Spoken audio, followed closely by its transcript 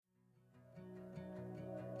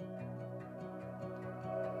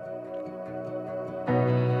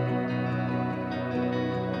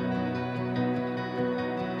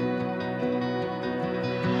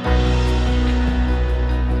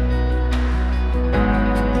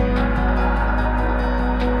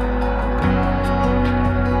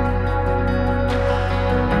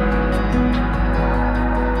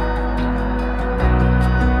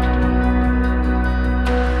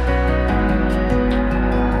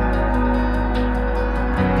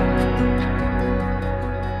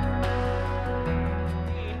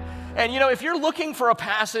And if you're looking for a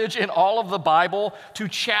passage in all of the Bible to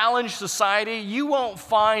challenge society, you won't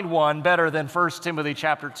find one better than 1 Timothy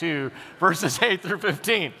chapter 2, verses 8 through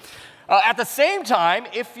 15. At the same time,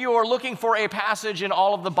 if you're looking for a passage in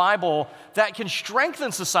all of the Bible that can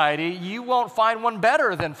strengthen society, you won't find one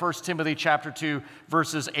better than 1 Timothy chapter 2,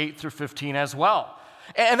 verses 8 through 15 as well.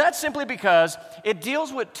 And that's simply because it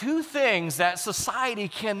deals with two things that society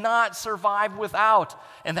cannot survive without,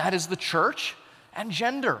 and that is the church and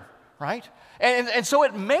gender, right? And so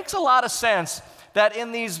it makes a lot of sense that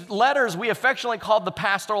in these letters we affectionately called the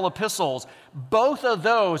pastoral epistles, both of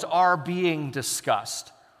those are being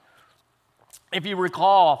discussed. If you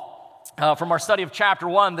recall from our study of chapter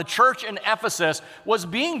 1, the church in Ephesus was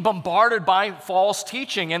being bombarded by false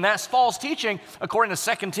teaching. And that false teaching, according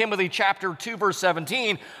to 2 Timothy chapter 2, verse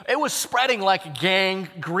 17, it was spreading like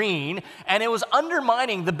gangrene, and it was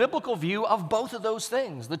undermining the biblical view of both of those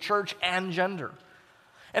things, the church and gender.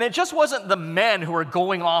 And it just wasn't the men who were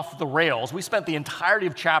going off the rails. We spent the entirety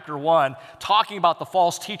of chapter 1 talking about the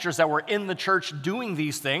false teachers that were in the church doing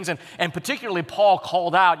these things. And particularly Paul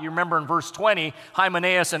called out, you remember in verse 20,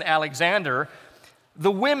 Hymenaeus and Alexander. The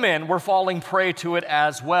women were falling prey to it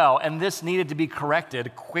as well. And this needed to be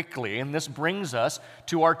corrected quickly. And this brings us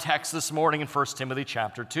to our text this morning in 1 Timothy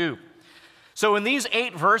chapter 2. So in these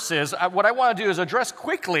 8 verses, what I want to do is address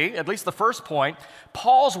quickly, at least the first point,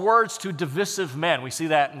 Paul's words to divisive men. We see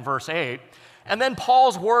that in verse 8. And then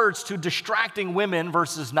Paul's words to distracting women,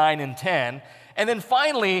 verses 9 and 10. And then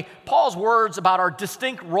finally, Paul's words about our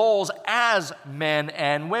distinct roles as men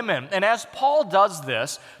and women. And as Paul does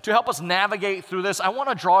this, to help us navigate through this, I want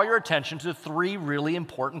to draw your attention to 3 really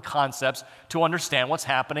important concepts to understand what's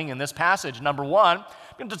happening in this passage. Number 1,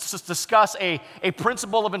 I'm going to discuss a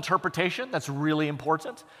principle of interpretation that's really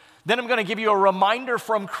important. Then I'm going to give you a reminder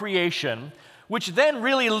from creation, which then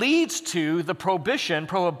really leads to the prohibition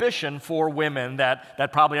for women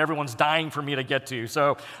that probably everyone's dying for me to get to.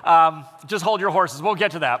 So just hold your horses. We'll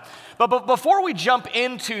get to that. But before we jump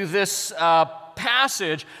into this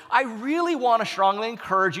passage, I really want to strongly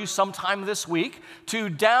encourage you sometime this week to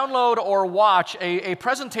download or watch a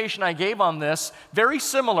presentation I gave on this, very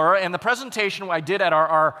similar, and the presentation I did at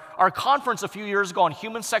our conference a few years ago on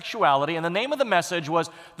human sexuality, and the name of the message was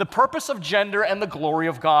The Purpose of Gender and the Glory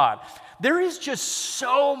of God. There is just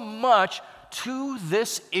so much to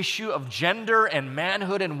this issue of gender and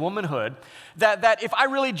manhood and womanhood that if I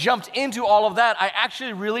really jumped into all of that, I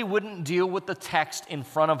actually really wouldn't deal with the text in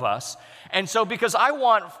front of us. And so because I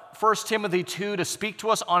want 1 Timothy 2 to speak to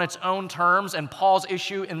us on its own terms and Paul's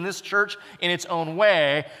issue in this church in its own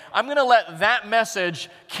way, I'm going to let that message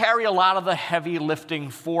carry a lot of the heavy lifting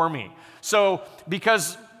for me. So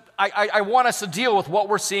because I want us to deal with what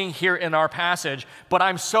we're seeing here in our passage, but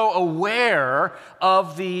I'm so aware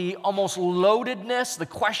of the almost loadedness, the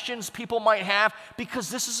questions people might have,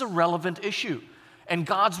 because this is a relevant issue. And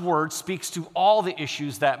God's word speaks to all the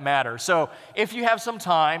issues that matter. So if you have some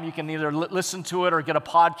time, you can either listen to it or get a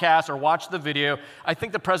podcast or watch the video. I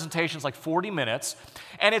think the presentation is like 40 minutes.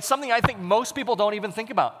 And it's something I think most people don't even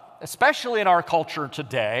think about, especially in our culture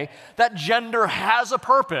today, that gender has a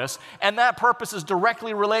purpose, and that purpose is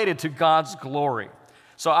directly related to God's glory.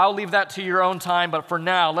 So I'll leave that to your own time, but for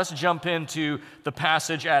now, let's jump into the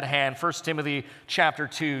passage at hand, 1 Timothy chapter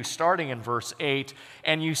 2, starting in verse 8.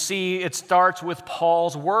 And you see it starts with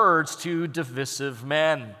Paul's words to divisive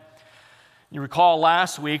men. You recall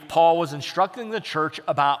last week, Paul was instructing the church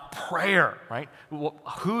about prayer, right?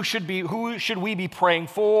 Who should we be praying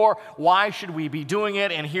for? Why should we be doing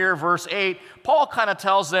it? And here, verse 8, Paul kind of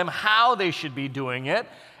tells them how they should be doing it.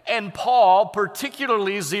 And Paul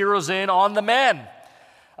particularly zeroes in on the men,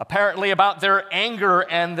 apparently about their anger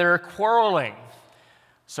and their quarreling.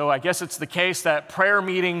 So I guess it's the case that prayer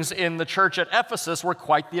meetings in the church at Ephesus were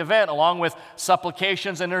quite the event. Along with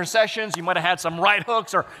supplications and intercessions, you might have had some right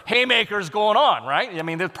hooks or haymakers going on, right? I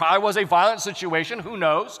mean, there probably was a violent situation. Who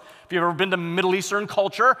knows? If you've ever been to Middle Eastern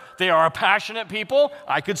culture, they are a passionate people.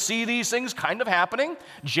 I could see these things kind of happening.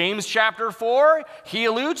 James chapter 4, he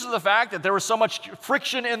alludes to the fact that there was so much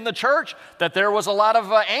friction in the church that there was a lot of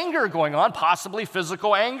anger going on, possibly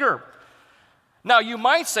physical anger. Now, you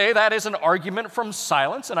might say that is an argument from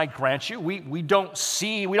silence, and I grant you, we don't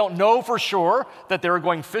know for sure that they were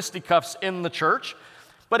going fisticuffs in the church.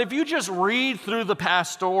 But if you just read through the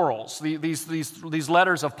pastorals, these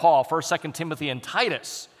letters of Paul, 1st, 2nd Timothy, and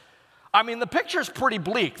Titus, I mean, the picture's pretty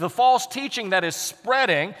bleak. The false teaching that is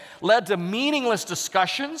spreading led to meaningless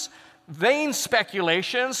discussions, vain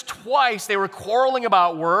speculations. Twice they were quarreling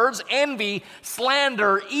about words, envy,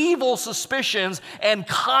 slander, evil suspicions, and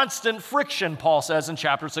constant friction, Paul says in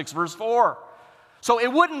chapter 6, verse 4. So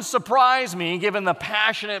it wouldn't surprise me, given the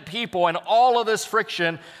passionate people and all of this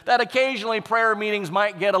friction, that occasionally prayer meetings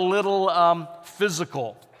might get a little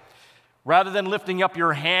physical. Rather than lifting up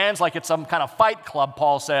your hands like it's some kind of fight club,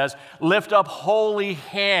 Paul says, lift up holy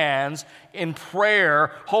hands in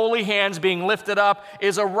prayer. Holy hands being lifted up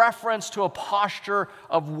is a reference to a posture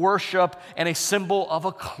of worship and a symbol of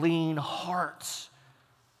a clean heart.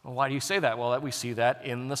 Well, why do you say that? Well, we see that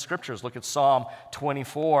in the scriptures. Look at Psalm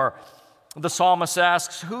 24. The psalmist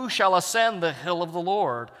asks, "Who shall ascend the hill of the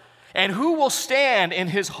Lord? And who will stand in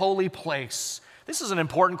his holy place?" This is an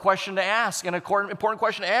important question to ask and an important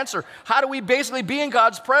question to answer. How do we basically be in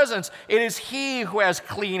God's presence? It is He who has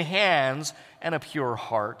clean hands and a pure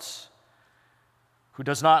heart, who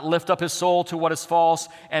does not lift up his soul to what is false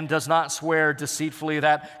and does not swear deceitfully.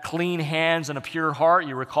 That clean hands and a pure heart,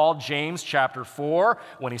 you recall James chapter 4,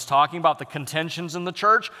 when he's talking about the contentions in the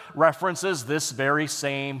church, references this very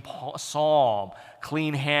same psalm.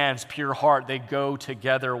 Clean hands, pure heart, they go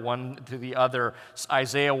together one to the other.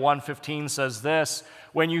 Isaiah 1:15 says this,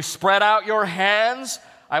 "When you spread out your hands,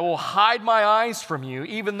 I will hide my eyes from you.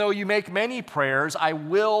 Even though you make many prayers, I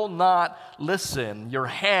will not listen. Your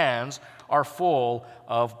hands are full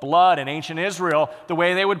of blood." In ancient Israel, the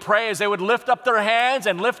way they would pray is they would lift up their hands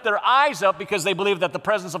and lift their eyes up because they believed that the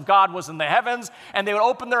presence of God was in the heavens, and they would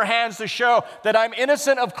open their hands to show that I'm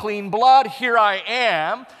innocent of clean blood, here I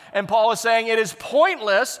am. And Paul is saying it is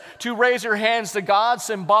pointless to raise your hands to God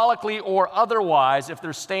symbolically or otherwise if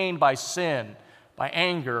they're stained by sin, by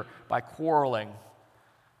anger, by quarreling,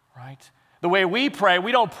 right? The way we pray,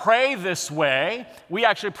 we don't pray this way. We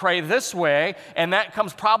actually pray this way, and that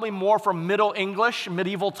comes probably more from Middle English,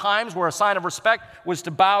 medieval times, where a sign of respect was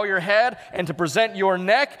to bow your head and to present your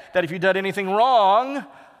neck, that if you did anything wrong,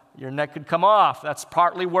 your neck could come off. That's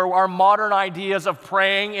partly where our modern ideas of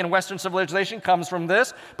praying in Western civilization comes from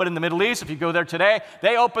this. But in the Middle East, if you go there today,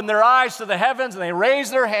 they open their eyes to the heavens and they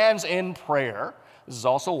raise their hands in prayer. This is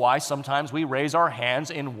also why sometimes we raise our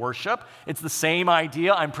hands in worship. It's the same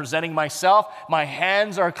idea. I'm presenting myself. My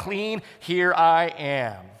hands are clean. Here I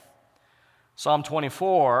am. Psalm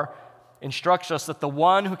 24 instructs us that the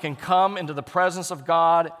one who can come into the presence of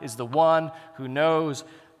God is the one who knows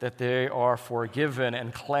that they are forgiven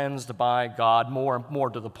and cleansed by God. More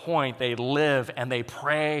to the point, they live and they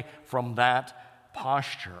pray from that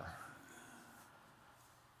posture.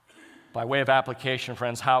 By way of application,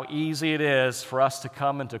 friends, how easy it is for us to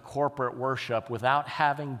come into corporate worship without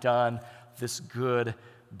having done this good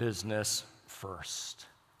business first.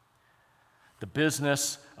 The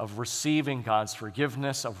business of receiving God's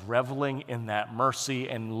forgiveness, of reveling in that mercy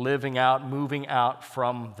and living out, moving out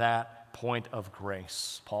from that point of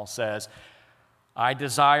grace. Paul says, "I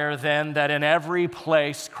desire then that in every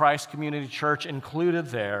place, Christ Community Church included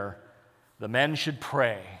there, the men should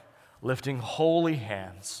pray, lifting holy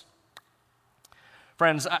hands."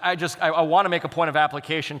 Friends, I want to make a point of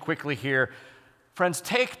application quickly here. Friends,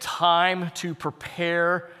 take time to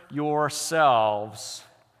prepare yourselves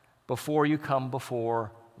before you come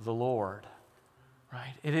before the Lord.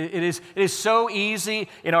 Right? It is so easy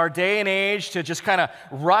in our day and age to just kind of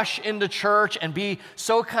rush into church and be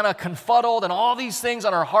so kind of confuddled and all these things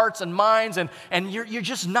on our hearts and minds, and you're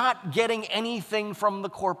just not getting anything from the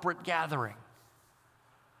corporate gathering.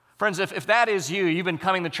 Friends, if that is you, you've been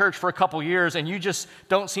coming to church for a couple years and you just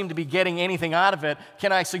don't seem to be getting anything out of it,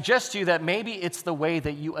 can I suggest to you that maybe it's the way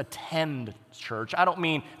that you attend church? I don't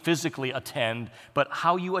mean physically attend, but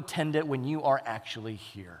how you attend it when you are actually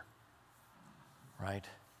here. Right?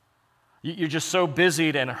 You're just so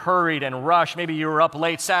busied and hurried and rushed. Maybe you were up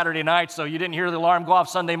late Saturday night, so you didn't hear the alarm go off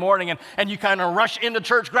Sunday morning, and you kind of rush into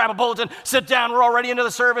church, grab a bulletin, sit down, we're already into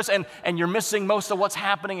the service, and you're missing most of what's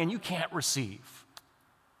happening, and you can't receive.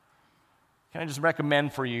 Can I just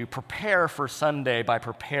recommend for you, prepare for Sunday by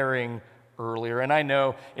preparing earlier. And I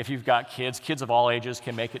know if you've got kids of all ages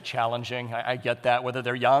can make it challenging. I get that. Whether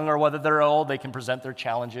they're young or whether they're old, they can present their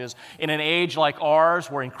challenges. In an age like ours,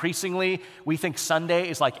 where increasingly we think Sunday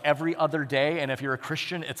is like every other day, and if you're a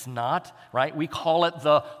Christian, it's not, right? We call it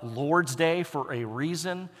the Lord's Day for a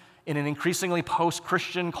reason. In an increasingly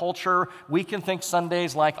post-Christian culture, we can think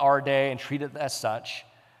Sunday's like our day and treat it as such.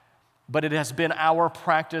 But it has been our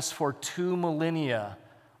practice for 2 millennia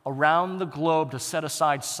around the globe to set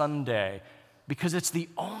aside Sunday because it's the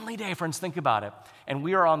only day, friends, think about it, and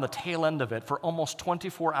we are on the tail end of it. For almost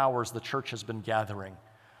 24 hours, the church has been gathering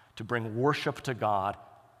to bring worship to God.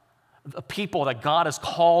 The people that God has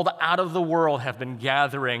called out of the world have been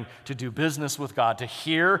gathering to do business with God, to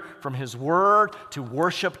hear from His Word, to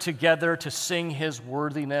worship together, to sing His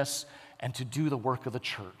worthiness, and to do the work of the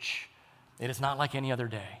church. It is not like any other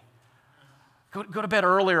day. Go to bed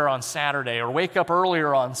earlier on Saturday or wake up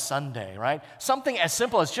earlier on Sunday, right? Something as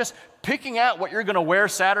simple as just picking out what you're going to wear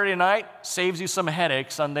Saturday night saves you some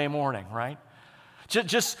headache Sunday morning, right?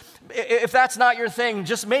 Just if that's not your thing,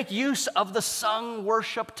 just make use of the sung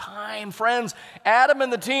worship time. Friends, Adam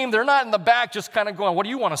and the team, they're not in the back just kind of going, what do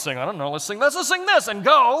you want to sing? I don't know, let's sing this and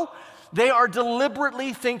go. They are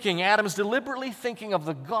deliberately thinking, Adam's deliberately thinking of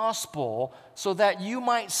the gospel so that you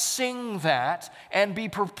might sing that and be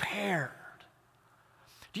prepared.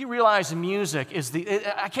 Do you realize music is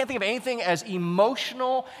I can't think of anything as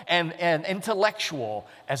emotional and intellectual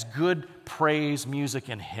as good praise music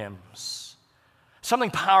and hymns.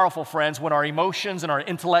 Something powerful, friends, when our emotions and our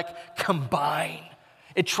intellect combine.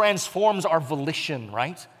 It transforms our volition,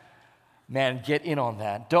 right? Man, get in on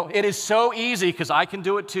that. It is so easy, because I can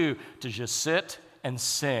do it too, to just sit and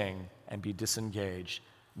sing and be disengaged.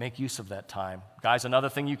 Make use of that time. Guys, another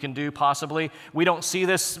thing you can do possibly, we don't see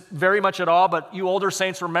this very much at all, but you older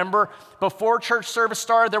saints remember, before church service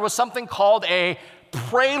started, there was something called a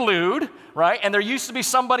prelude, right? And there used to be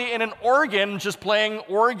somebody in an organ just playing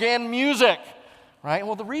organ music, right?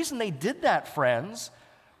 Well, the reason they did that, friends,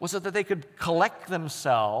 was that they could collect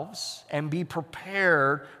themselves and be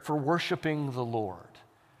prepared for worshiping the Lord.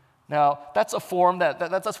 Now, that's a form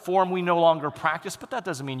that's a form we no longer practice, but that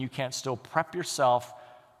doesn't mean you can't still prep yourself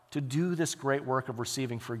to do this great work of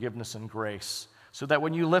receiving forgiveness and grace, so that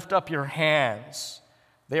when you lift up your hands,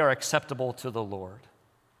 they are acceptable to the Lord.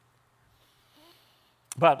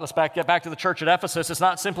 But let's get back to the church at Ephesus. It's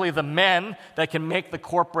not simply the men that can make the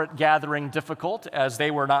corporate gathering difficult, as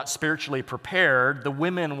they were not spiritually prepared. The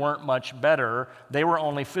women weren't much better. They were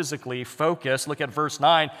only physically focused. Look at verse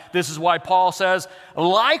 9. This is why Paul says,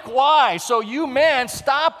 likewise, so you men,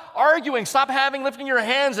 stop arguing, stop lifting your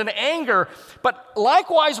hands in anger. But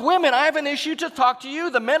likewise, women, I have an issue to talk to you.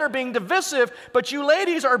 The men are being divisive, but you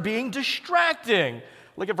ladies are being distracting.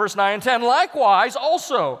 Look at verse 9 and 10. Likewise,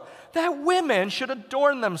 also, that women should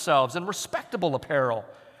adorn themselves in respectable apparel,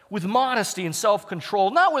 with modesty and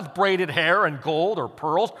self-control, not with braided hair and gold or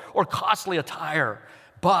pearls or costly attire,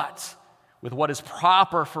 but with what is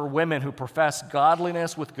proper for women who profess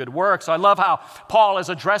godliness with good works. So I love how Paul is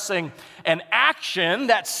addressing an action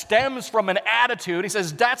that stems from an attitude. He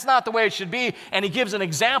says that's not the way it should be, and he gives an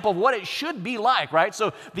example of what it should be like, right?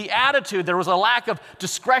 So the attitude, there was a lack of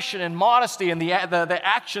discretion and modesty, and the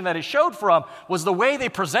action that it showed from was the way they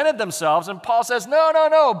presented themselves, and Paul says,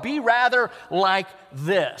 no, be rather like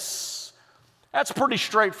this. That's pretty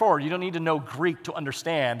straightforward. You don't need to know Greek to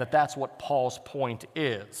understand that that's what Paul's point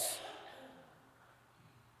is.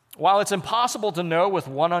 While it's impossible to know with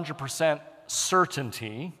 100%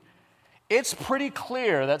 certainty, it's pretty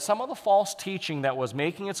clear that some of the false teaching that was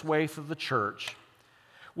making its way through the church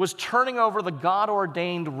was turning over the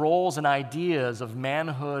God-ordained roles and ideas of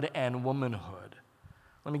manhood and womanhood.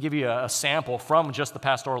 Let me give you a sample from just the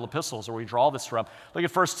pastoral epistles where we draw this from. Look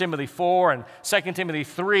at 1 Timothy 4 and 2 Timothy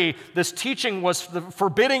 3. This teaching was the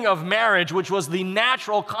forbidding of marriage, which was the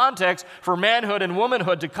natural context for manhood and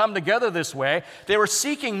womanhood to come together this way. They were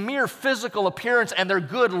seeking mere physical appearance and their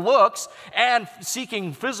good looks and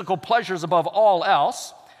seeking physical pleasures above all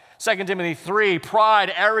else. 2 Timothy 3,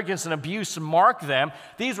 pride, arrogance, and abuse mark them.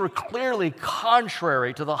 These were clearly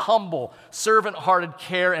contrary to the humble, servant-hearted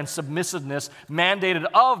care and submissiveness mandated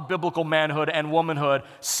of biblical manhood and womanhood,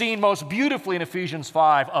 seen most beautifully in Ephesians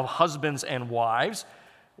 5 of husbands and wives.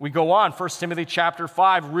 We go on, 1 Timothy chapter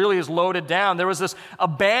 5 really is loaded down. There was this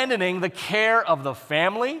abandoning the care of the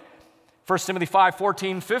family. 1 Timothy 5,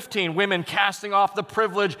 14, 15, women casting off the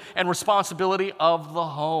privilege and responsibility of the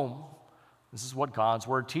home. This is what God's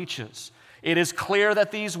word teaches. It is clear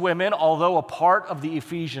that these women, although a part of the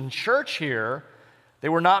Ephesian church here, they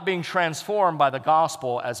were not being transformed by the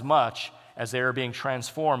gospel as much as they were being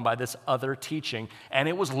transformed by this other teaching. And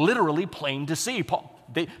it was literally plain to see.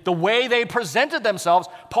 The way they presented themselves,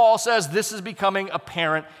 Paul says this is becoming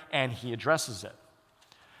apparent, and he addresses it.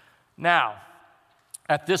 Now,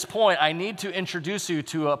 at this point, I need to introduce you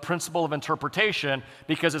to a principle of interpretation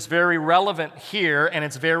because it's very relevant here and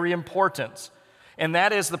it's very important. And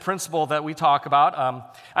that is the principle that we talk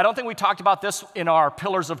about. I don't think we talked about this in our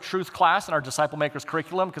Pillars of Truth class in our Disciple Makers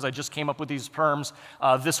curriculum because I just came up with these terms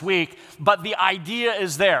this week. But the idea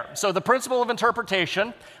is there. So the principle of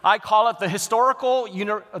interpretation, I call it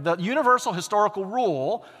the universal historical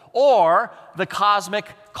rule or the cosmic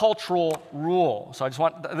cultural rule. So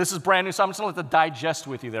this is brand new, so I'm just going to let it digest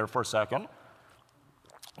with you there for a second.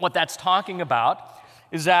 What that's talking about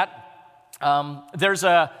is that there's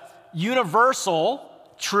a universal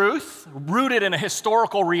truth rooted in a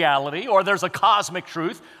historical reality, or there's a cosmic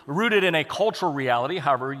truth rooted in a cultural reality,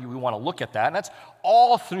 however you want to look at that. And that's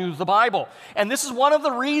all through the Bible. And this is one of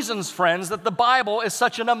the reasons, friends, that the Bible is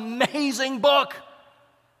such an amazing book.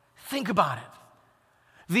 Think about it.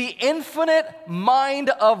 The infinite mind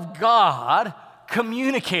of God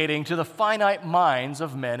communicating to the finite minds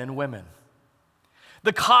of men and women.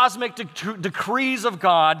 The cosmic decrees of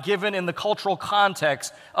God given in the cultural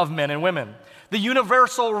context of men and women. The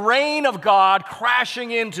universal reign of God crashing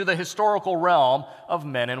into the historical realm of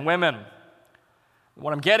men and women.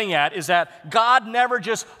 What I'm getting at is that God never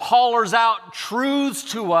just hollers out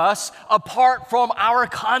truths to us apart from our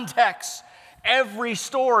context. Every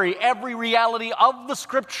story, every reality of the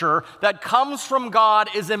Scripture that comes from God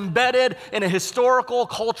is embedded in a historical,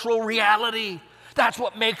 cultural reality. That's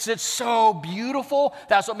what makes it so beautiful.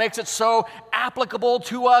 That's what makes it so applicable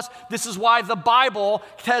to us. This is why the Bible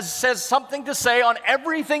says something to say on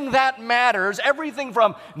everything that matters, everything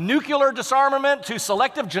from nuclear disarmament to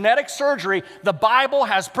selective genetic surgery. The Bible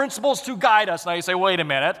has principles to guide us. Now you say, wait a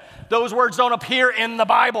minute, those words don't appear in the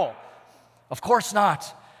Bible. Of course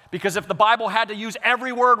not. Because if the Bible had to use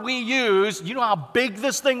every word we use, you know how big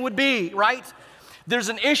this thing would be, right? There's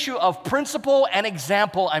an issue of principle and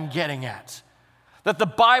example I'm getting at. That the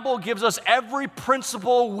Bible gives us every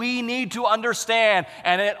principle we need to understand,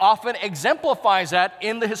 and it often exemplifies that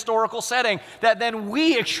in the historical setting that then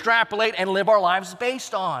we extrapolate and live our lives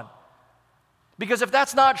based on. Because if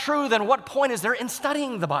that's not true, then what point is there in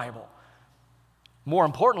studying the Bible? More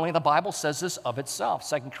importantly, the Bible says this of itself.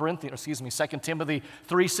 2 Timothy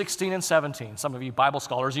 3:16 and 17. Some of you Bible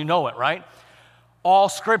scholars, you know it, right? All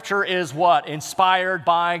Scripture is what? Inspired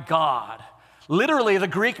by God. Literally, the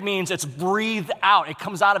Greek means it's breathed out. It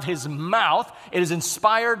comes out of his mouth. It is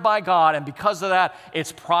inspired by God, and because of that,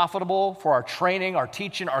 it's profitable for our training, our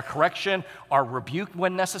teaching, our correction, our rebuke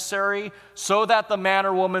when necessary, so that the man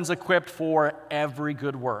or woman's equipped for every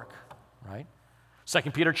good work, right?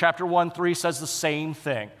 2 Peter chapter 1:3 says the same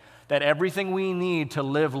thing, that everything we need to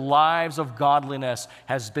live lives of godliness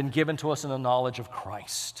has been given to us in the knowledge of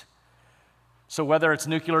Christ. So whether it's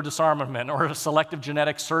nuclear disarmament or a selective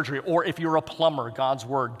genetic surgery, or if you're a plumber, God's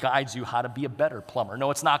word guides you how to be a better plumber. No,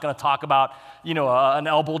 it's not going to talk about, an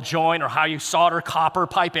elbow joint or how you solder copper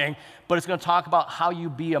piping, but it's going to talk about how you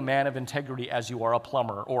be a man of integrity as you are a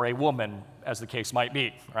plumber or a woman, as the case might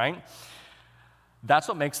be, right? That's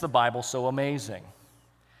what makes the Bible so amazing.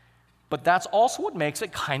 But that's also what makes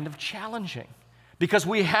it kind of challenging. Because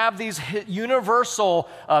we have these universal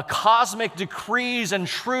cosmic decrees and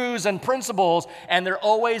truths and principles, and they're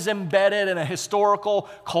always embedded in a historical,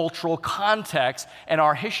 cultural context, and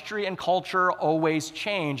our history and culture always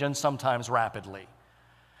change, and sometimes rapidly.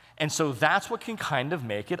 And so that's what can kind of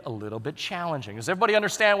make it a little bit challenging. Does everybody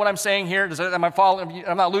understand what I'm saying here? Am I following?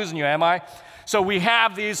 I'm not losing you, am I? So we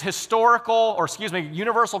have these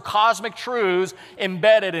universal cosmic truths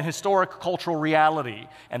embedded in historic cultural reality.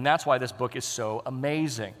 And that's why this book is so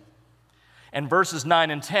amazing. And verses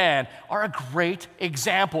 9 and 10 are a great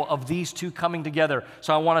example of these two coming together.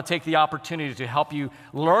 So I want to take the opportunity to help you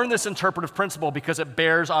learn this interpretive principle because it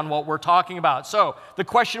bears on what we're talking about. So the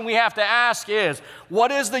question we have to ask is,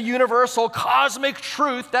 what is the universal cosmic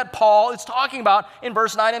truth that Paul is talking about in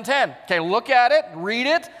verse 9 and 10? Okay, look at it, read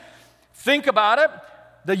it, think about it.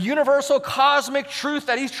 The universal cosmic truth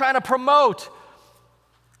that he's trying to promote.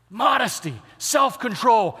 Modesty,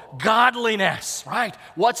 self-control, godliness, right?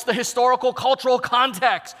 What's the historical, cultural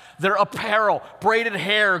context? Their apparel, braided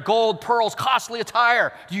hair, gold, pearls, costly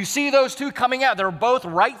attire. Do you see those two coming out? They're both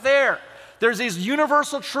right there. There's these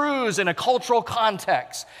universal truths in a cultural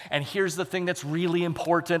context. And here's the thing that's really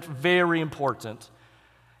important, very important.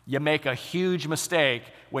 You make a huge mistake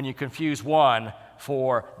when you confuse one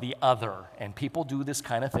for the other. And people do this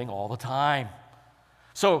kind of thing all the time.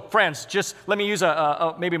 So, friends, just let me use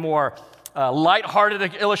a maybe more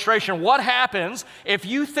lighthearted illustration. What happens if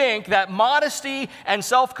you think that modesty and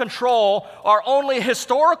self-control are only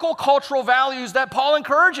historical, cultural values that Paul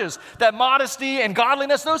encourages? That modesty and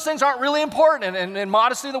godliness, those things aren't really important, and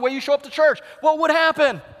modesty, the way you show up to church. What would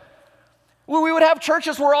happen? Well, we would have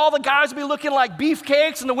churches where all the guys would be looking like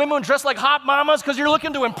beefcakes and the women would dress like hot mamas because you're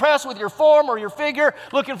looking to impress with your form or your figure,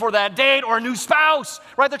 looking for that date or a new spouse,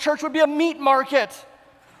 right? The church would be a meat market.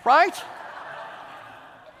 Right?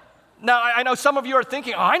 Now, I know some of you are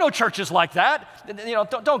thinking, I know churches like that.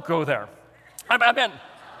 Don't go there. I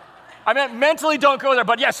meant mentally don't go there,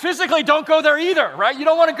 but yes, physically don't go there either, right? You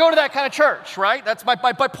don't want to go to that kind of church, right? That's my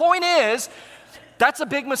point is, that's a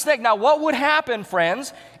big mistake. Now, what would happen,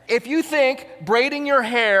 friends, if you think braiding your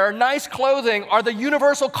hair, nice clothing are the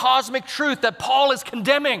universal cosmic truth that Paul is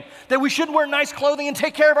condemning, that we shouldn't wear nice clothing and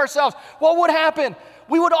take care of ourselves, what would happen?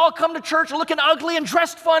 We would all come to church looking ugly and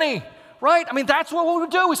dressed funny, right? I mean, that's what we would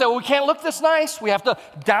do. We say, well, we can't look this nice. We have to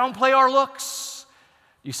downplay our looks.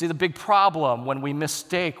 You see the big problem when we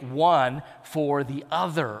mistake one for the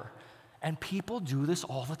other. And people do this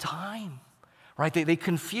all the time, right? They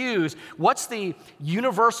confuse what's the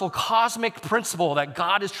universal cosmic principle that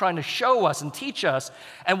God is trying to show us and teach us,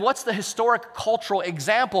 and what's the historic cultural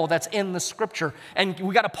example that's in the scripture. And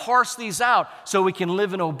we got to parse these out so we can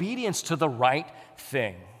live in obedience to the right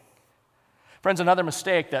thing. Friends, another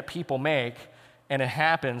mistake that people make, and it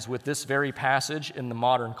happens with this very passage in the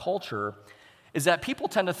modern culture, is that people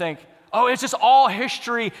tend to think, oh, it's just all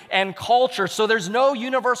history and culture, so there's no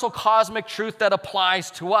universal cosmic truth that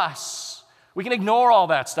applies to us. We can ignore all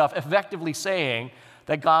that stuff, effectively saying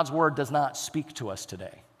that God's word does not speak to us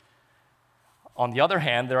today. On the other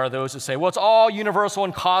hand, there are those who say, well, it's all universal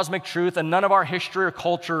and cosmic truth, and none of our history or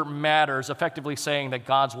culture matters, effectively saying that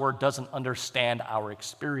God's word doesn't understand our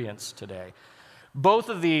experience today. Both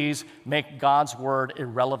of these make God's word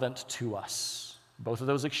irrelevant to us. Both of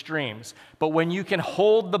those extremes. But when you can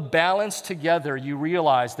hold the balance together, you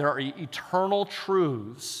realize there are eternal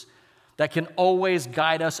truths that can always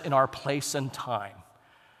guide us in our place and time.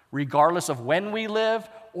 Regardless of when we live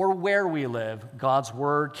or where we live, God's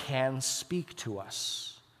word can speak to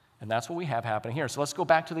us. And that's what we have happening here. So let's go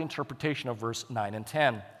back to the interpretation of verse 9 and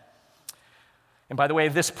 10. And by the way,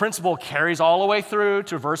 this principle carries all the way through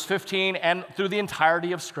to verse 15 and through the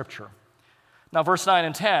entirety of Scripture. Now, verse 9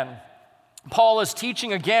 and 10, Paul is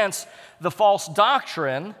teaching against the false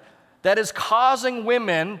doctrine that is causing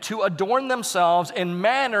women to adorn themselves in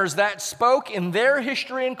manners that spoke in their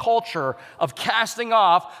history and culture of casting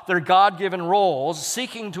off their God-given roles,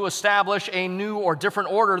 seeking to establish a new or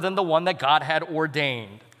different order than the one that God had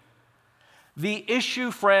ordained. The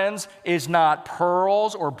issue, friends, is not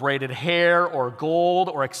pearls or braided hair or gold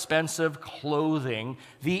or expensive clothing.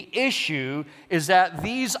 The issue is that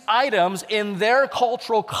these items in their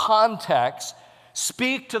cultural context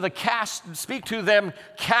speak to them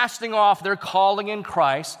casting off their calling in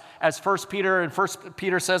Christ, as 1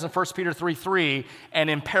 Peter says in 1 Peter 3:3, an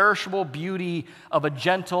imperishable beauty of a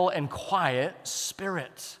gentle and quiet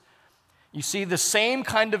spirit. You see, the same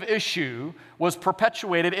kind of issue was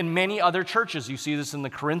perpetuated in many other churches. You see this in the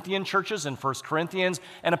Corinthian churches, in 1 Corinthians,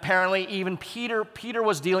 and apparently even Peter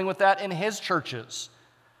was dealing with that in his churches.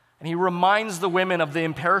 And he reminds the women of the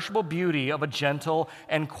imperishable beauty of a gentle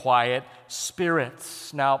and quiet spirit.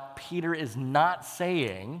 Now, Peter is not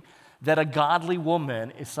saying that a godly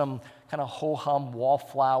woman is some kind of ho-hum,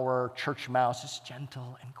 wallflower, church mouse, just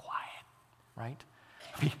gentle and quiet, right?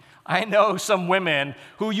 I know some women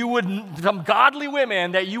some godly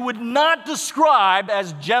women that you would not describe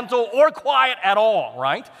as gentle or quiet at all,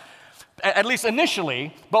 right? At least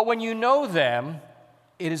initially, but when you know them,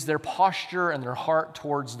 it is their posture and their heart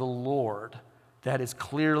towards the Lord that is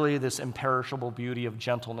clearly this imperishable beauty of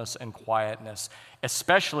gentleness and quietness,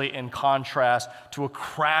 especially in contrast to a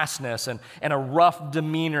crassness and a rough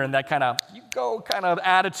demeanor and that kind of you-go kind of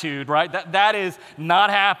attitude, right? That is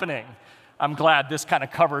not happening. I'm glad this kind of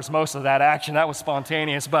covers most of that action. That was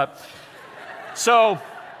spontaneous. But so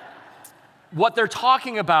what they're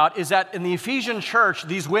talking about is that in the Ephesian church,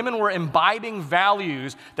 these women were imbibing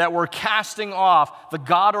values that were casting off the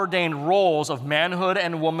God-ordained roles of manhood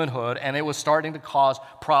and womanhood, and it was starting to cause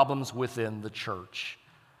problems within the church.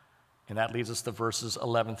 And that leads us to verses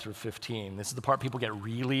 11 through 15. This is the part people get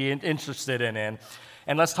really interested in. And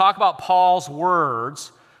let's talk about Paul's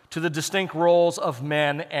words to the distinct roles of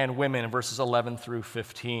men and women in verses 11 through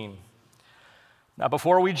 15. Now,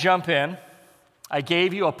 before we jump in, I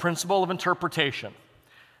gave you a principle of interpretation.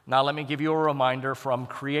 Now, let me give you a reminder from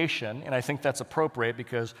creation, and I think that's appropriate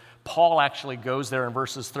because Paul actually goes there in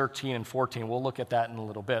verses 13 and 14. We'll look at that in a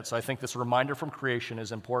little bit. So I think this reminder from creation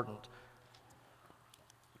is important.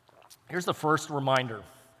 Here's the first reminder.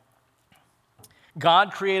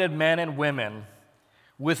 God created men and women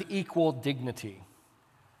with equal dignity.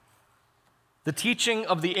 The teaching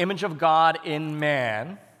of the image of God in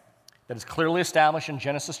man that is clearly established in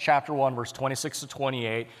Genesis chapter 1, verse 26 to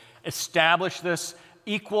 28, established this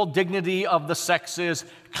equal dignity of the sexes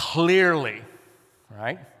clearly,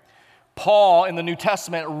 right? Paul in the New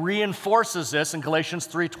Testament reinforces this in Galatians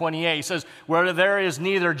 3:28. He says, where there is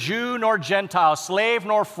neither Jew nor Gentile, slave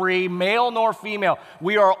nor free, male nor female,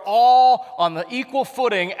 we are all on the equal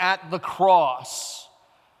footing at the cross.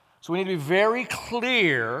 So we need to be very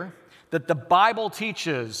clear that the Bible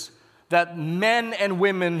teaches that men and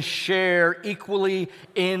women share equally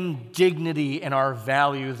in dignity and our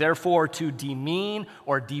value. Therefore, to demean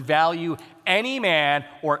or devalue any man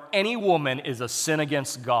or any woman is a sin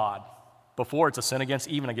against God. Before, it's a sin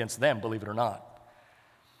even against them, believe it or not.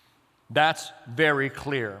 That's very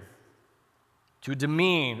clear. To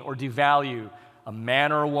demean or devalue a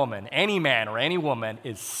man or a woman, any man or any woman,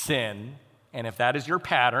 is sin. And if that is your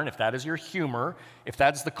pattern, if that is your humor, if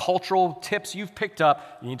that's the cultural tips you've picked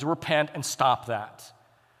up, you need to repent and stop that.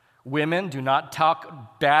 Women, do not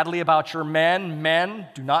talk badly about your men. Men,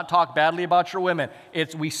 do not talk badly about your women.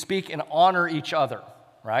 We speak and honor each other,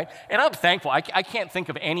 right? And I'm thankful. I can't think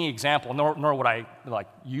of any example, nor would I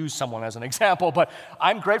use someone as an example, but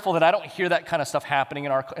I'm grateful that I don't hear that kind of stuff happening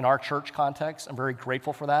in our church context. I'm very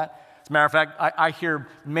grateful for that. As a matter of fact, I hear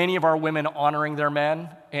many of our women honoring their men,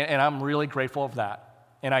 and I'm really grateful of that.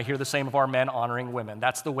 And I hear the same of our men honoring women.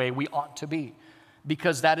 That's the way we ought to be,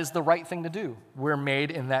 because that is the right thing to do. We're made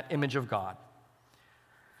in that image of God.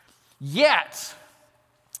 Yet,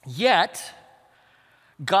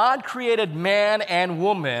 God created man and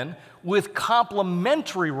woman with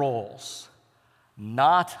complementary roles,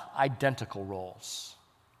 not identical roles.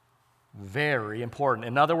 Very important.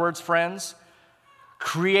 In other words, friends,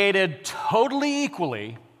 created totally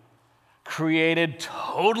equally, created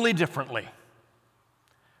totally differently.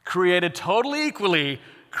 Created totally equally,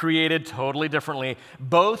 created totally differently.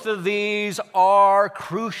 Both of these are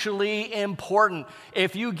crucially important.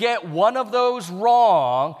 If you get one of those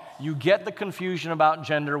wrong, you get the confusion about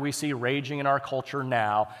gender we see raging in our culture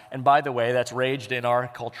now. And by the way, that's raged in our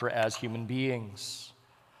culture as human beings.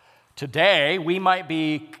 Today, we might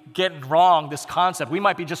be getting wrong this concept. We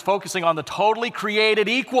might be just focusing on the totally created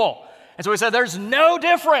equal. And so we said, there's no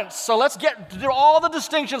difference. So let's get rid of all the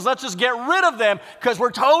distinctions. Let's just get rid of them because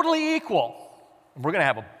we're totally equal. And we're going to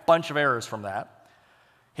have a bunch of errors from that.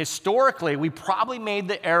 Historically, we probably made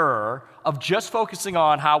the error of just focusing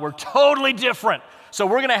on how we're totally different. So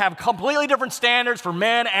we're going to have completely different standards for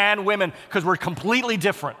men and women because we're completely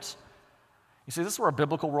different. You see, this is where a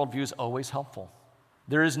biblical worldview is always helpful.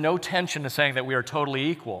 There is no tension to saying that we are totally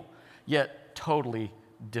equal, yet totally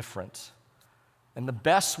different. And the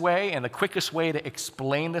best way and the quickest way to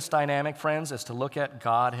explain this dynamic, friends, is to look at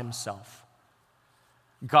God himself.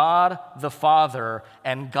 God the Father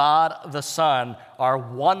and God the Son are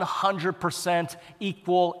 100%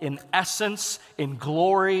 equal in essence, in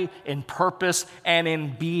glory, in purpose, and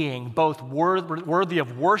in being, both worthy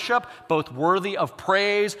of worship, both worthy of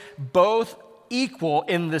praise, both equal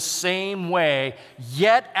in the same way,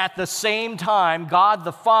 yet at the same time, God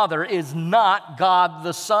the Father is not God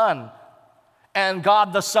the Son. And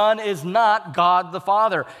God the Son is not God the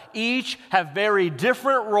Father. Each have very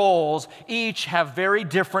different roles, each have very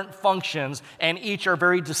different functions, and each are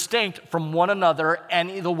very distinct from one another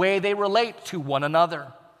and the way they relate to one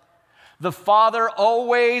another. The Father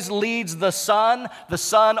always leads the Son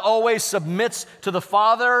always submits to the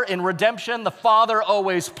Father in redemption, the Father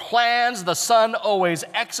always plans, the Son always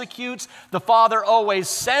executes, the Father always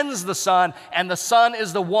sends the Son, and the Son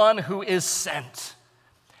is the one who is sent.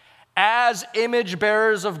 As image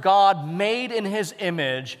bearers of God, made in his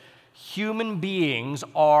image, human beings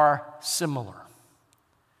are similar.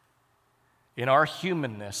 In our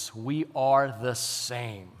humanness, we are the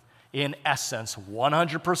same. In essence,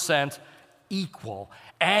 100% equal.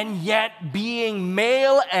 And yet, being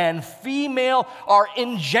male and female, our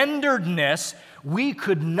engenderedness, we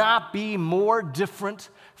could not be more different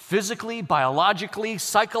physically, biologically,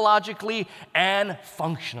 psychologically, and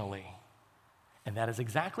functionally. And that is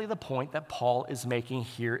exactly the point that Paul is making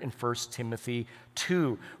here in 1 Timothy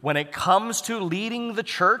 2. When it comes to leading the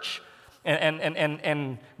church,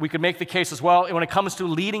 and we could make the case as well, when it comes to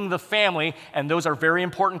leading the family, and those are very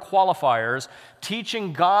important qualifiers,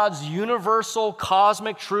 teaching God's universal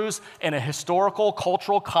cosmic truths in a historical,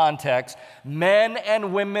 cultural context, men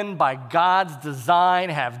and women by God's design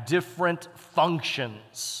have different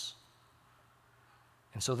functions.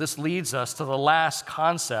 And so this leads us to the last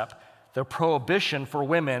concept, the prohibition for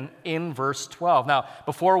women in verse 12. Now,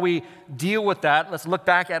 before we deal with that, let's look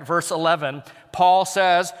back at verse 11. Paul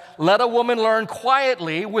says, "Let a woman learn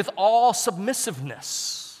quietly with all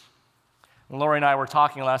submissiveness." And Lori and I were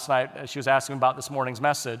talking last night as she was asking about this morning's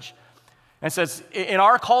message. And it says, in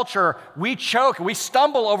our culture, we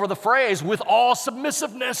stumble over the phrase, "with all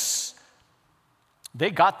submissiveness."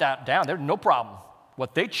 They got that down. There's no problem.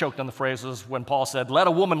 What they choked on the phrase was when Paul said, "Let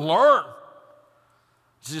a woman learn."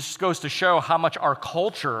 This just goes to show how much our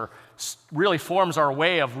culture really forms our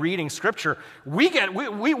way of reading Scripture. We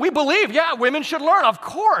believe, yeah, women should learn, of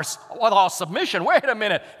course, with all submission. Wait a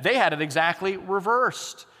minute. They had it exactly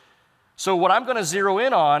reversed. So what I'm going to zero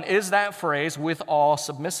in on is that phrase, with all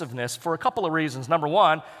submissiveness, for a couple of reasons. Number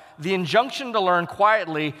one, the injunction to learn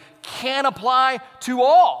quietly can apply to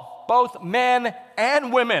all, both men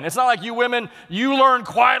and women. It's not like you women, you learn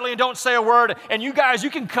quietly and don't say a word, and you guys,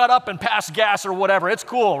 you can cut up and pass gas or whatever. It's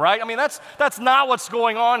cool, right? I mean, that's not what's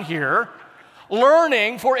going on here.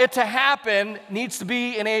 Learning, for it to happen, needs to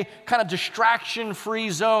be in a kind of distraction-free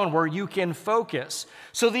zone where you can focus.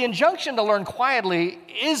 So the injunction to learn quietly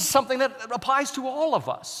is something that applies to all of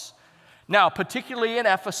us. Now, particularly in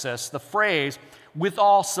Ephesus, the phrase, with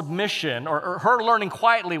all submission, or her learning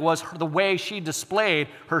quietly was the way she displayed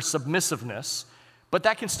her submissiveness, but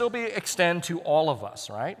that can still be extend to all of us,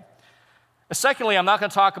 right? Secondly, I'm not going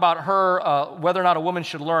to talk about her, whether or not a woman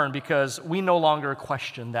should learn, because we no longer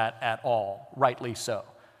question that at all, rightly so.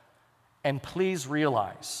 And please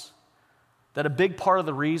realize that a big part of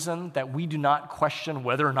the reason that we do not question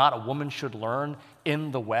whether or not a woman should learn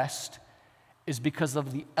in the West is because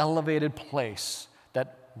of the elevated place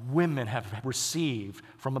that women have received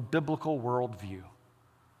from a biblical worldview.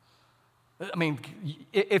 I mean,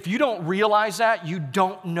 if you don't realize that, you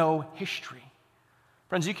don't know history.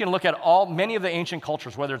 Friends, you can look at many of the ancient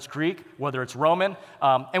cultures, whether it's Greek, whether it's Roman,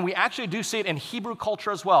 and we actually do see it in Hebrew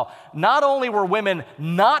culture as well. Not only were women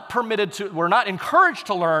were not encouraged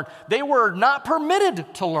to learn, they were not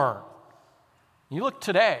permitted to learn. You look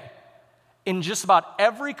today, in just about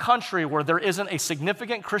every country where there isn't a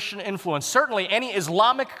significant Christian influence, certainly any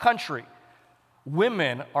Islamic country,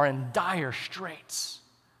 women are in dire straits.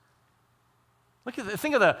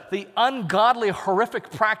 Think of the ungodly, horrific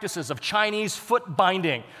practices of Chinese foot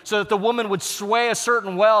binding so that the woman would sway a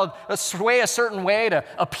certain way to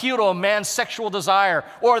appeal to a man's sexual desire.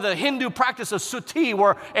 Or the Hindu practice of suti,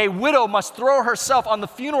 where a widow must throw herself on the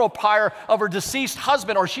funeral pyre of her deceased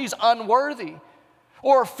husband or she's unworthy.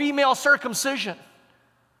 Or female circumcision.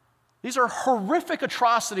 These are horrific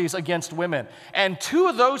atrocities against women. And two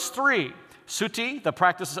of those three, suti, the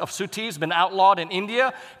practice of suti, has been outlawed in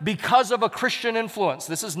India because of a Christian influence.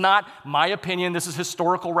 This is not my opinion, this is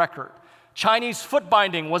historical record. Chinese foot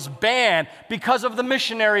binding was banned because of the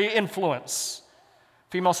missionary influence.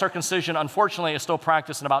 Female circumcision, unfortunately, is still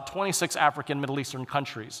practiced in about 26 African Middle Eastern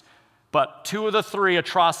countries. But two of the three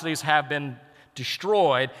atrocities have been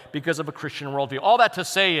destroyed because of a Christian worldview. All that to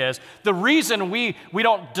say is, the reason we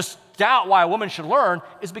don't just doubt why a woman should learn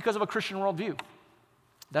is because of a Christian worldview.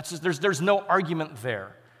 There's no argument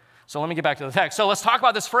there. So let me get back to the text. So let's talk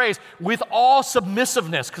about this phrase, with all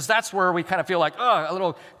submissiveness, because that's where we kind of feel like, a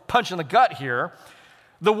little punch in the gut here.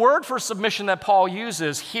 The word for submission that Paul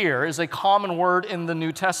uses here is a common word in the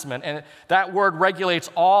New Testament, and that word regulates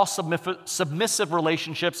all submissive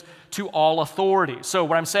relationships to all authority. So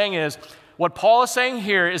what I'm saying is, what Paul is saying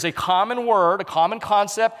here is a common word, a common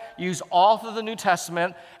concept used all through the New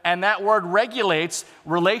Testament, and that word regulates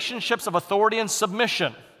relationships of authority and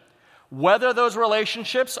submission, whether those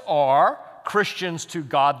relationships are Christians to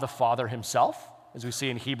God the Father himself, as we see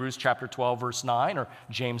in Hebrews chapter 12, verse 9, or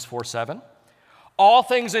James 4:7. All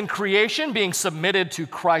things in creation being submitted to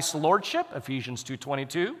Christ's lordship, Ephesians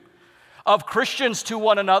 2:22. Of Christians to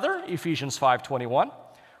one another, Ephesians 5:21.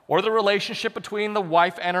 Or the relationship between the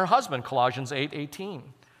wife and her husband, Colossians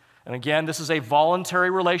 8:18. And again, this is a voluntary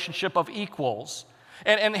relationship of equals.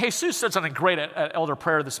 And Jesus said something great at elder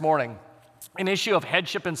prayer this morning, an issue of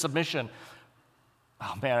headship and submission.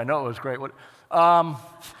 Oh man, I know it was great.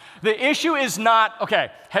 The issue is not,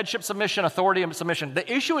 headship, submission, authority, and submission.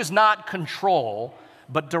 The issue is not control,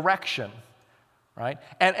 but direction, right?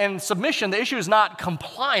 And submission, the issue is not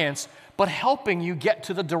compliance, but helping you get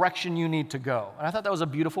to the direction you need to go. And I thought that was a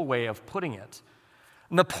beautiful way of putting it.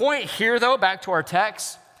 And the point here, though, back to our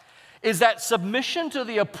text, is that submission to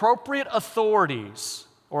the appropriate authorities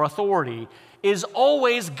or authority is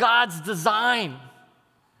always God's design.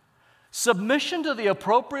 Submission to the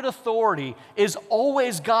appropriate authority is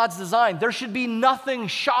always God's design. There should be nothing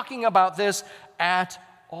shocking about this at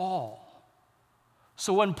all.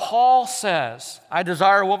 So when Paul says, I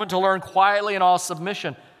desire a woman to learn quietly in all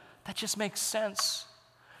submission, that just makes sense.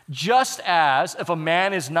 Just as if a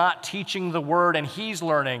man is not teaching the word and he's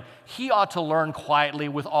learning, he ought to learn quietly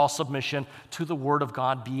with all submission to the word of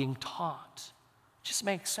God being taught. It just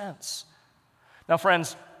makes sense. Now,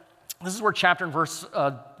 friends, this is where chapter and verse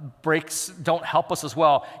breaks don't help us as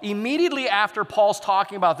well. Immediately after Paul's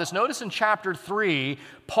talking about this, notice in chapter 3,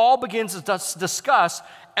 Paul begins to discuss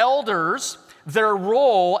elders, their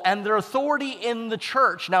role and their authority in the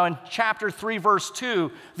church. Now in chapter 3, verse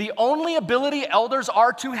 2, the only ability elders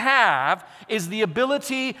are to have is the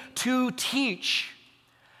ability to teach.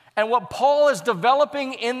 And what Paul is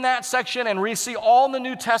developing in that section, and we see all in the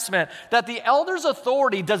New Testament, that the elders'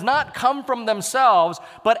 authority does not come from themselves,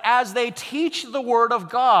 but as they teach the Word of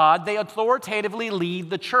God, they authoritatively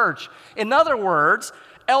lead the church. In other words,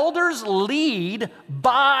 elders lead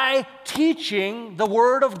by teaching the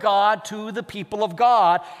Word of God to the people of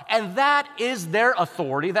God, and that is their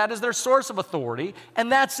authority, that is their source of authority,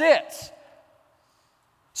 and that's it.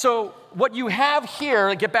 So what you have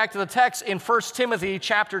here, get back to the text in 1 Timothy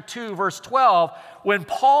chapter 2, verse 12, when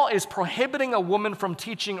Paul is prohibiting a woman from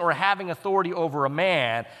teaching or having authority over a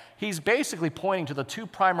man, he's basically pointing to the two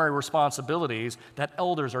primary responsibilities that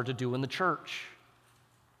elders are to do in the church.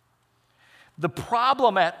 The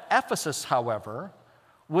problem at Ephesus, however,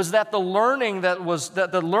 was that the learning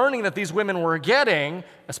that these women were getting,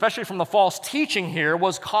 especially from the false teaching here,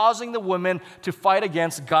 was causing the women to fight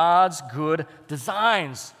against God's good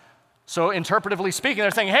designs. So interpretively speaking,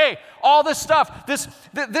 they're saying, hey, all this stuff, this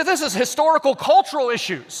is historical, cultural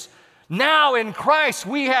issues. Now in Christ,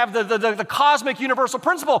 we have the cosmic universal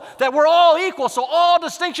principle that we're all equal, so all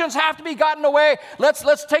distinctions have to be gotten away.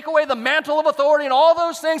 Let's take away the mantle of authority and all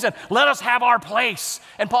those things and let us have our place.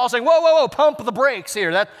 And Paul's saying, whoa, pump the brakes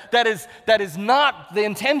here. That is not the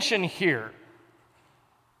intention here.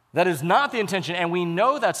 That is not the intention, and we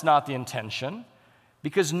know that's not the intention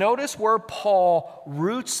because notice where Paul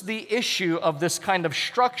roots the issue of this kind of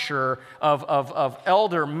structure of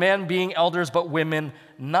elder men being elders but women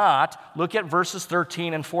not. Look at verses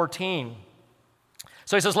 13 and 14.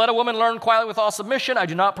 So he says, let a woman learn quietly with all submission. I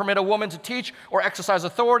do not permit a woman to teach or exercise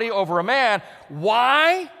authority over a man.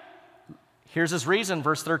 Why? Here's his reason,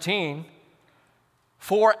 verse 13.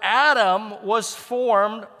 For Adam was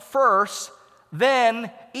formed first,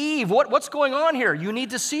 then Eve. What's going on here? You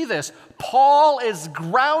need to see this. Paul is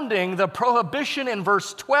grounding the prohibition in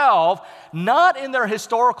verse 12, not in their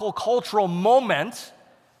historical cultural moment.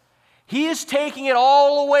 He is taking it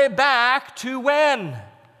all the way back to when?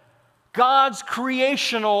 God's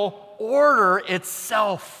creational order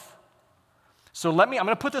itself. So I'm going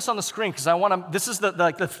to put this on the screen because this is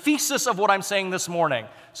the thesis of what I'm saying this morning.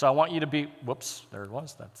 So I want you to be, there it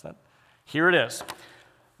was, that's it. Here it is.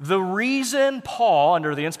 The reason Paul,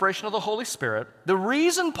 under the inspiration of the Holy Spirit, the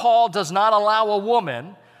reason Paul does not allow a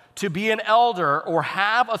woman to be an elder or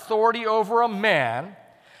have authority over a man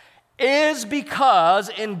is because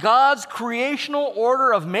in God's creational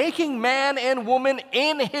order of making man and woman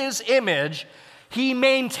in his image, he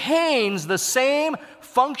maintains the same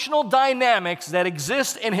functional dynamics that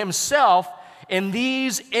exist in himself in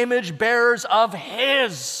these image bearers of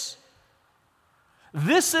his.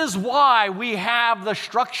 This is why we have the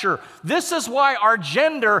structure. This is why our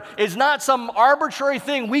gender is not some arbitrary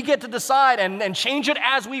thing we get to decide and change it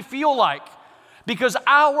as we feel like. Because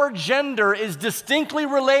our gender is distinctly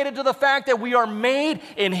related to the fact that we are made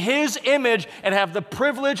in His image and have the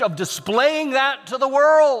privilege of displaying that to the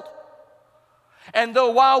world. And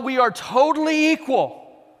though while we are totally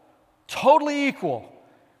equal,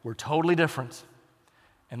 we're totally different.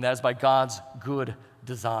 And that is by God's good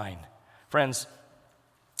design. Friends,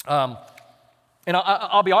 and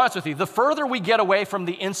I'll be honest with you, the further we get away from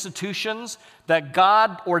the institutions that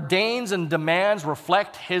God ordains and demands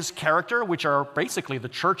reflect His character, which are basically the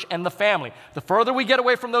church and the family, the further we get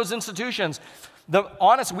away from those institutions,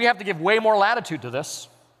 we have to give way more latitude to this.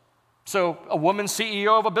 So a woman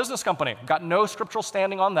CEO of a business company, got no scriptural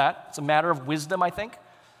standing on that. It's a matter of wisdom, I think.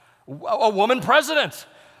 A woman president,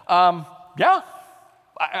 I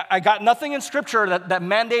got nothing in Scripture that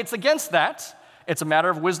mandates against that. It's a matter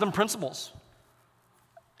of wisdom principles.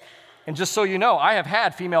 And just so you know, I have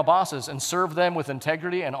had female bosses and served them with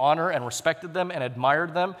integrity and honor and respected them and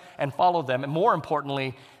admired them and followed them. And more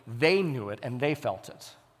importantly, they knew it and they felt it.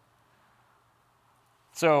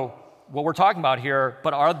 So what we're talking about here,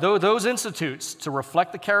 but are those institutes to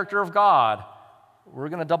reflect the character of God, we're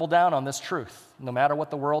going to double down on this truth. No matter what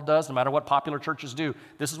the world does, no matter what popular churches do,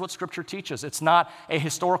 this is what Scripture teaches. It's not a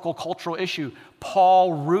historical, cultural issue.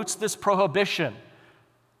 Paul roots this prohibition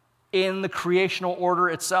in the creational order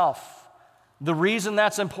itself. The reason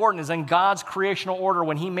that's important is in God's creational order,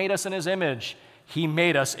 when He made us in His image, He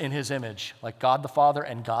made us in His image, like God the Father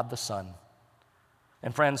and God the Son.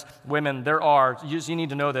 And friends, women, you need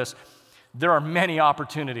to know this, there are many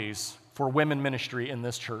opportunities for women ministry in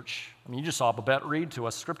this church. I mean, you just saw Babette read to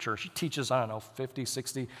us Scripture. She teaches, 50,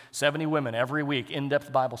 60, 70 women every week,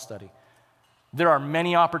 in-depth Bible study. There are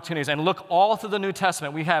many opportunities. And look all through the New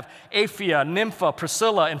Testament. We have Apphia, Nympha,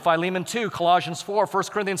 Priscilla in Philemon 2, Colossians 4, 1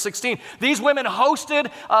 Corinthians 16. These women hosted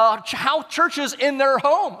house churches in their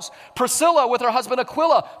homes. Priscilla, with her husband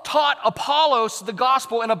Aquila, taught Apollos the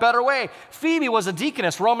gospel in a better way. Phoebe was a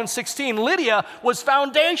deaconess, Romans 16. Lydia was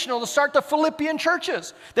foundational to start the Philippian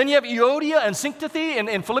churches. Then you have Euodia and Syntyche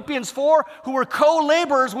in Philippians 4, who were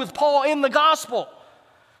co-laborers with Paul in the gospel.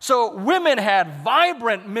 So women had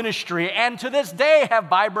vibrant ministry, and to this day have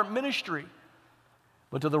vibrant ministry.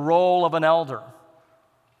 But to the role of an elder,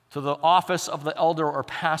 to the office of the elder or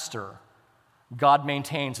pastor, God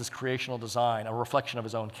maintains his creational design, a reflection of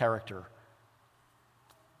his own character.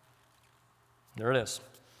 There it is.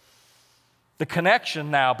 The connection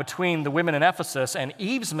now between the women in Ephesus and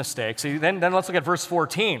Eve's mistakes. Then let's look at verse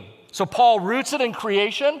 14. So Paul roots it in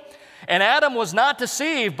creation. And Adam was not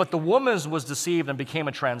deceived, but the woman was deceived and became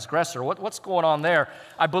a transgressor. What's going on there?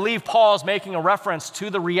 I believe Paul's making a reference to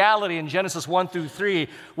the reality in Genesis 1 through 3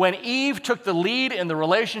 when Eve took the lead in the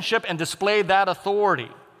relationship and displayed that authority.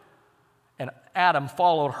 And Adam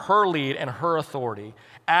followed her lead and her authority,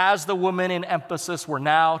 as the women in Ephesus were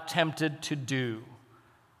now tempted to do.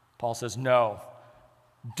 Paul says, no.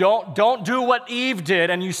 Don't do what Eve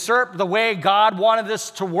did and usurp the way God wanted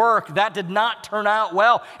this to work. That did not turn out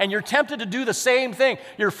well. And you're tempted to do the same thing.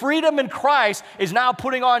 Your freedom in Christ is now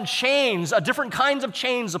putting on chains, different kinds of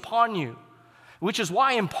chains upon you. Which is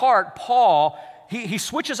why, in part, Paul, he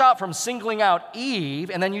switches out from singling out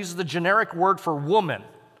Eve and then uses the generic word for woman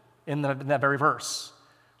in that very verse.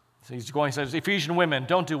 So he says, Ephesian women,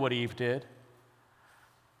 don't do what Eve did.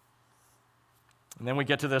 And then we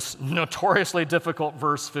get to this notoriously difficult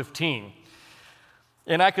verse 15.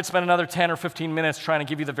 And I could spend another 10 or 15 minutes trying to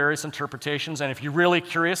give you the various interpretations. And if you're really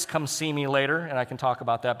curious, come see me later and I can talk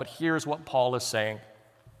about that. But here's what Paul is saying.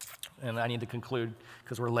 And I need to conclude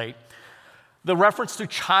because we're late. The reference to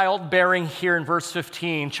childbearing here in verse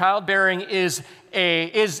 15, childbearing is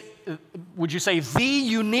would you say, the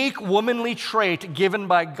unique womanly trait given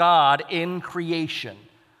by God in creation.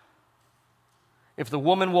 If the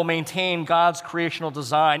woman will maintain God's creational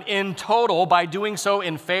design in total by doing so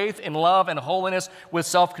in faith, in love, and holiness with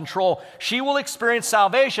self-control, she will experience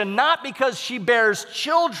salvation not because she bears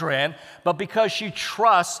children, but because she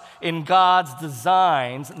trusts in God's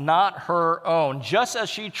designs, not her own. Just as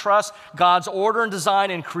she trusts God's order and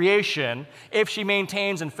design in creation, if she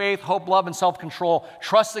maintains in faith, hope, love, and self-control,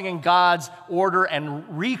 trusting in God's order and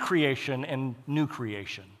recreation and new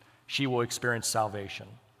creation, she will experience salvation.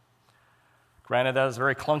 Granted, that is a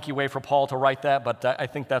very clunky way for Paul to write that, but I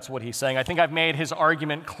think that's what he's saying. I think I've made his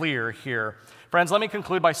argument clear here. Friends, let me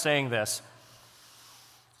conclude by saying this.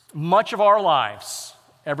 Much of our lives,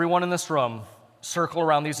 everyone in this room, circle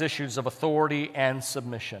around these issues of authority and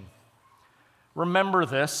submission. Remember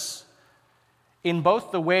this. In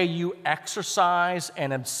both the way you exercise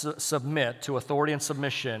and submit to authority and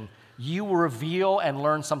submission, you will reveal and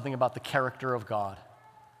learn something about the character of God.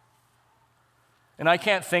 And I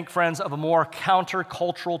can't think, friends, of a more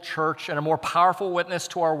countercultural church and a more powerful witness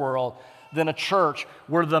to our world than a church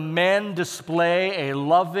where the men display a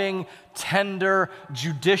loving, tender,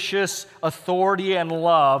 judicious authority and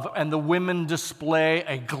love, and the women display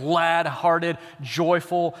a glad-hearted,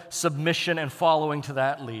 joyful submission and following to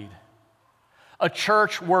that lead. A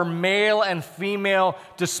church where male and female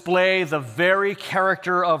display the very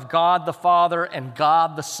character of God the Father and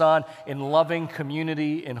God the Son in loving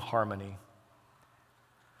community in harmony.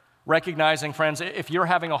 Recognizing, friends, if you're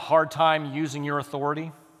having a hard time using your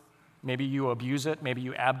authority, maybe you abuse it, maybe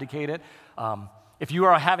you abdicate it. If you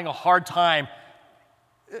are having a hard time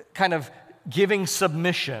kind of giving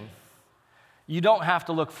submission, you don't have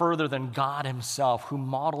to look further than God himself, who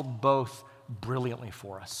modeled both brilliantly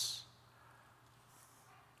for us.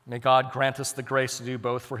 May God grant us the grace to do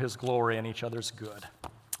both for his glory and each other's good.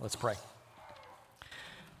 Let's pray.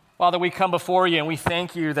 Father, we come before you and we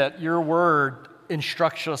thank you that your word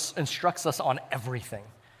instructs us on everything.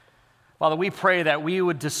 Father, we pray that we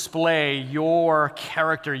would display your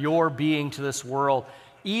character, your being to this world,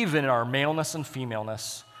 even in our maleness and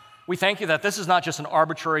femaleness. We thank you that this is not just an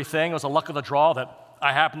arbitrary thing. It was a luck of the draw that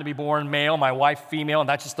I happen to be born male, my wife female, and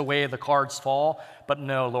that's just the way the cards fall. But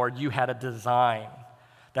no, Lord, you had a design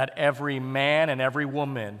that every man and every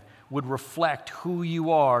woman would reflect who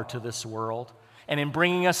you are to this world. And in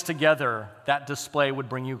bringing us together, that display would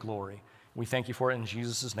bring you glory. We thank you for it in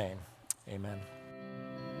Jesus' name. Amen.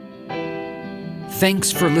 Thanks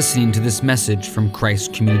for listening to this message from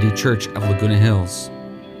Christ Community Church of Laguna Hills.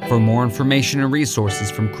 For more information and resources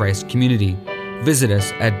from Christ Community, visit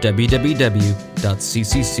us at www.ccclh.org.